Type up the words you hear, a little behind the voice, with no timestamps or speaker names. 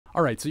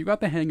Alright, so you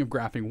got the hang of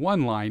graphing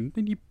one line,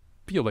 and you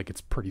feel like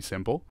it's pretty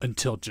simple,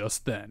 until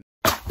just then.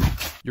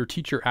 Your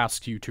teacher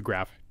asks you to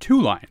graph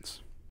two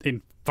lines,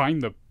 and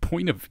find the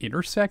point of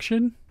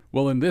intersection?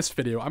 Well, in this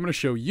video, I'm going to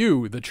show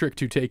you the trick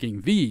to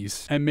taking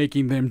these and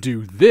making them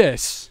do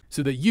this,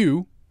 so that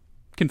you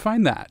can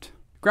find that.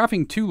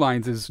 Graphing two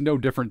lines is no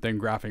different than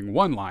graphing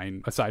one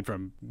line, aside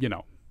from,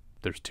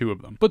 there's two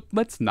of them. But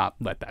let's not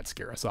let that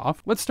scare us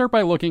off. Let's start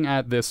by looking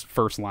at this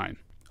first line.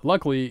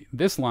 Luckily,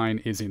 this line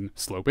is in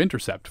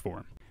slope-intercept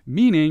form,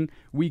 meaning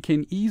we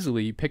can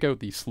easily pick out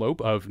the slope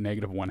of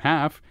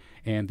 -1/2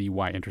 and the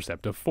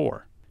y-intercept of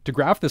 4. To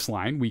graph this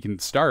line, we can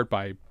start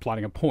by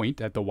plotting a point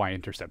at the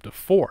y-intercept of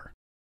 4.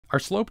 Our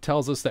slope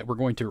tells us that we're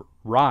going to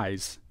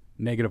rise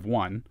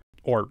 -1,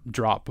 or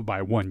drop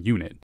by 1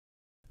 unit,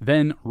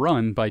 then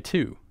run by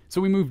 2.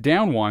 So we move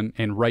down 1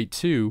 and right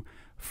 2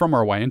 from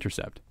our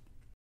y-intercept.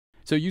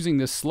 So using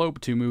this slope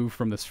to move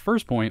from this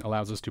first point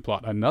allows us to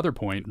plot another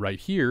point right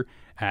here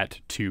at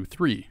 2,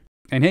 3.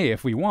 And hey,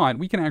 if we want,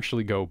 we can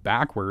actually go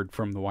backward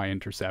from the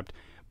y-intercept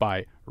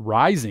by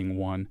rising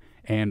 1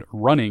 and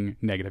running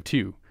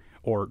 -2,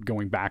 or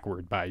going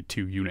backward by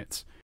 2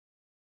 units.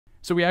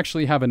 So we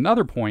actually have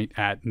another point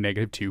at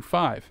 -2,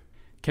 5.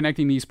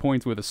 Connecting these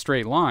points with a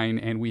straight line,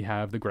 and we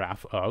have the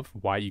graph of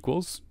y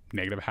equals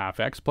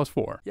 -12x plus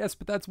 4. Yes,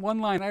 but that's one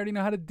line. I already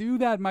know how to do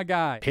that, my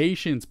guy.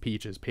 Patience,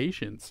 Peaches,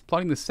 patience.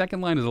 Plotting the second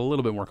line is a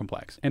little bit more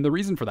complex. And the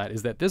reason for that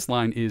is that this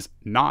line is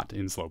not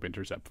in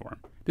slope-intercept form.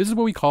 This is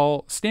what we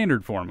call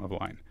standard form of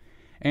line.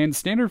 And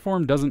standard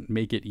form doesn't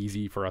make it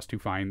easy for us to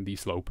find the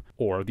slope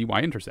or the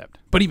y-intercept.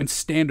 But even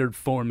standard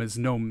form is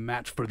no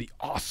match for the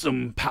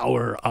awesome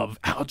power of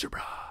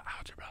algebra.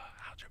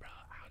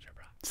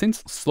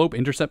 Since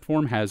slope-intercept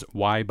form has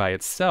y by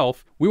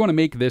itself, we want to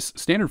make this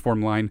standard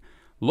form line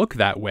look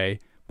that way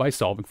by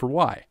solving for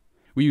y.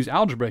 We use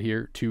algebra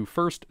here to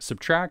first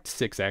subtract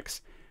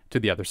 6x to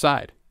the other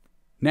side.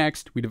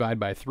 Next, we divide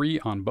by 3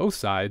 on both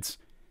sides,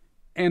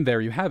 and there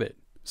you have it,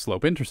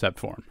 slope-intercept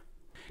form.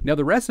 Now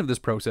the rest of this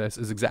process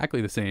is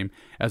exactly the same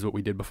as what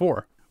we did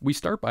before. We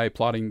start by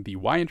plotting the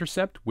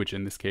y-intercept, which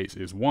in this case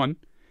is 1,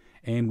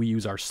 and we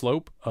use our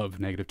slope of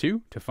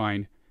 -2 to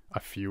find a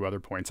few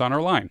other points on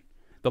our line.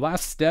 The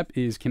last step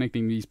is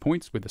connecting these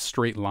points with a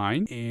straight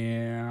line,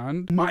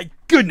 and my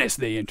goodness,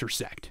 they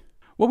intersect.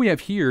 What we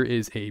have here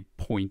is a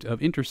point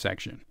of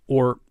intersection,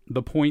 or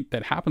the point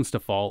that happens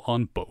to fall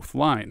on both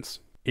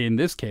lines. In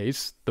this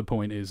case, the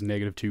point is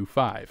 -2,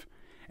 5,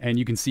 and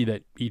you can see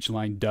that each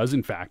line does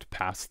in fact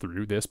pass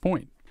through this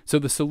point. So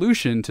the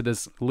solution to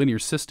this linear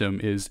system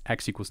is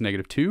x equals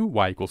 -2,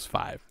 y equals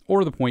 5,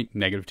 or the point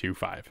 -2,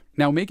 5.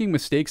 Now making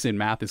mistakes in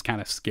math is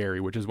kind of scary,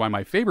 which is why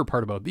my favorite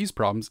part about these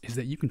problems is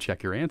that you can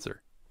check your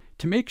answer.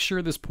 To make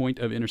sure this point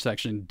of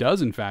intersection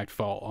does in fact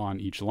fall on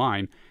each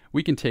line,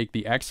 we can take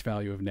the x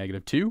value of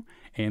 -2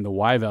 and the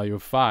y value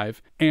of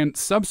 5 and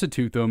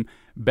substitute them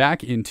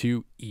back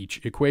into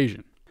each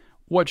equation.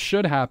 What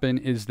should happen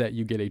is that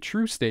you get a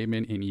true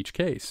statement in each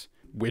case,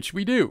 which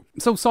we do.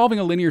 So solving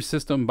a linear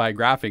system by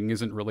graphing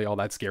isn't really all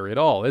that scary at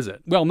all, is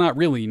it? Well, not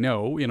really,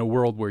 no, in a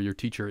world where your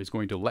teacher is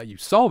going to let you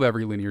solve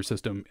every linear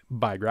system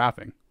by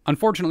graphing.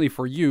 Unfortunately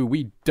for you,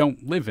 we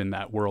don't live in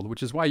that world,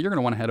 which is why you're going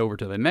to want to head over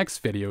to the next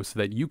video so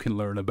that you can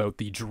learn about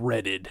the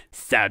dreaded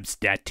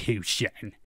substitution.